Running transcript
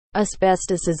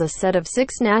Asbestos is a set of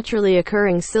 6 naturally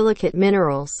occurring silicate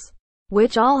minerals,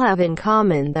 which all have in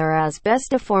common their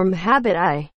asbestiform habit,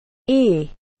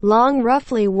 i.e., long,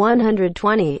 roughly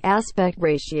 120 aspect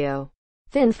ratio,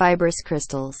 thin fibrous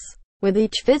crystals, with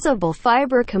each visible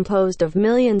fiber composed of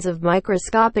millions of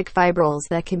microscopic fibrils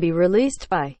that can be released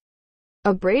by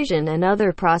abrasion and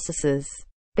other processes.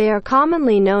 They are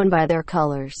commonly known by their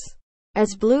colors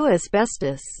as blue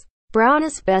asbestos, brown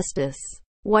asbestos,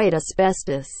 white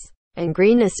asbestos, and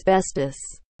green asbestos.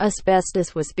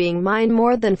 Asbestos was being mined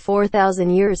more than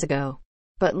 4,000 years ago,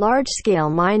 but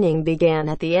large-scale mining began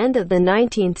at the end of the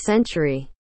 19th century,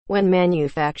 when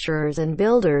manufacturers and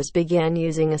builders began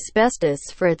using asbestos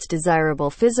for its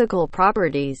desirable physical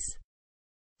properties.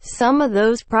 Some of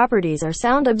those properties are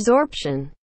sound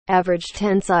absorption, average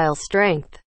tensile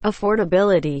strength,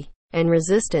 affordability, and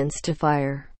resistance to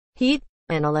fire, heat,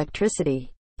 and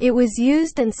electricity. It was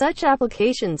used in such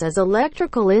applications as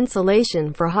electrical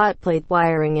insulation for hot plate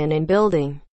wiring and in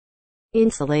building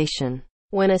insulation.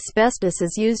 When asbestos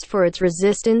is used for its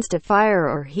resistance to fire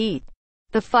or heat,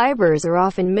 the fibers are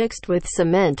often mixed with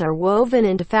cement or woven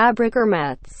into fabric or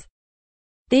mats.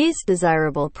 These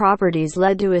desirable properties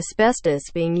led to asbestos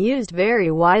being used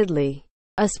very widely.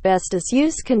 Asbestos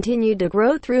use continued to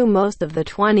grow through most of the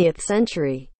 20th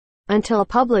century, until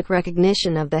public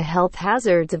recognition of the health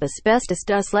hazards of asbestos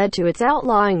dust led to its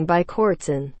outlawing by courts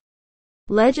and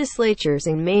legislatures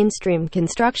in mainstream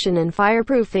construction and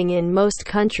fireproofing in most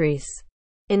countries.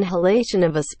 Inhalation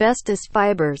of asbestos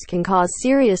fibers can cause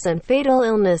serious and fatal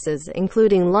illnesses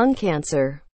including lung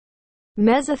cancer,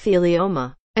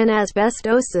 mesothelioma, and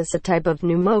asbestosis, a type of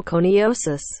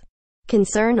pneumoconiosis.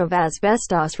 Concern of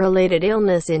asbestos-related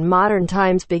illness in modern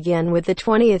times began with the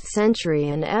 20th century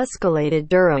and escalated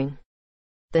during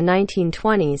the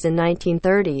 1920s and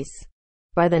 1930s.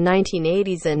 By the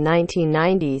 1980s and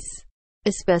 1990s,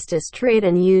 asbestos trade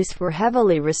and use were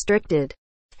heavily restricted,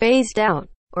 phased out,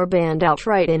 or banned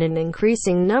outright in an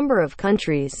increasing number of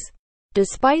countries.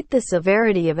 Despite the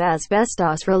severity of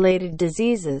asbestos-related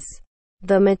diseases,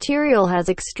 the material has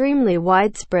extremely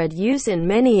widespread use in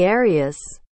many areas.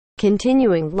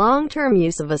 Continuing long-term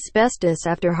use of asbestos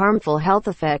after harmful health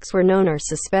effects were known or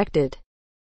suspected,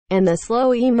 and the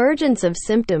slow emergence of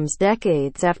symptoms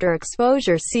decades after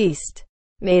exposure ceased,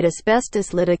 made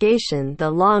asbestos litigation the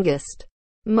longest,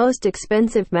 most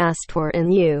expensive mass tort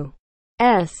in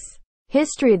U.S.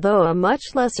 history, though a much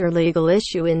lesser legal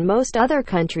issue in most other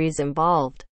countries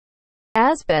involved.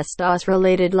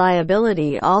 Asbestos-related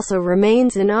liability also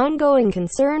remains an ongoing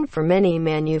concern for many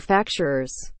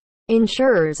manufacturers,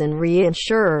 insurers and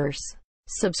reinsurers.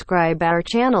 Subscribe our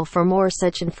channel for more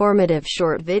such informative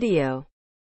short video.